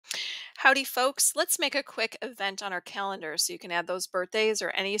Howdy, folks. Let's make a quick event on our calendar so you can add those birthdays or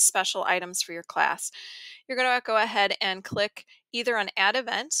any special items for your class. You're going to go ahead and click either on Add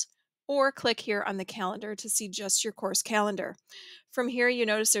Event or click here on the calendar to see just your course calendar. From here, you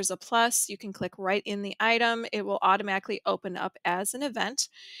notice there's a plus. You can click right in the item. It will automatically open up as an event.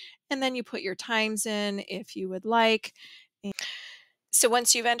 And then you put your times in if you would like. So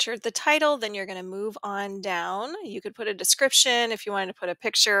once you've entered the title, then you're going to move on down. You could put a description if you wanted to put a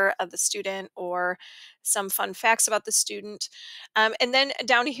picture of the student or some fun facts about the student. And then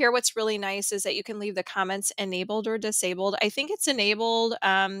down here, what's really nice is that you can leave the comments enabled or disabled. I think it's enabled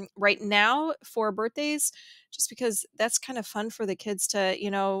right now for birthdays, just because that's kind of fun for the kids to,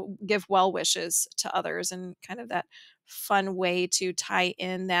 give well wishes to others and kind of that fun way to tie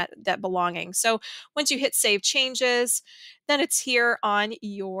in that belonging. So once you hit save changes, then it's here on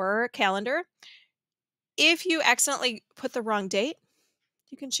your calendar. If you accidentally put the wrong date,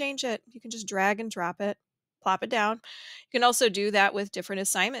 you can change it. You can just drag and drop it, plop it down. You can also do that with different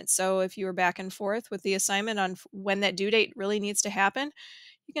assignments. So if you were back and forth with the assignment on when that due date really needs to happen,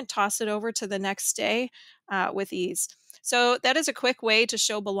 you can toss it over to the next day with ease. So that is a quick way to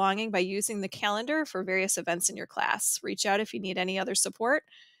show belonging by using the calendar for various events in your class. Reach out if you need any other support.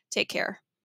 Take care.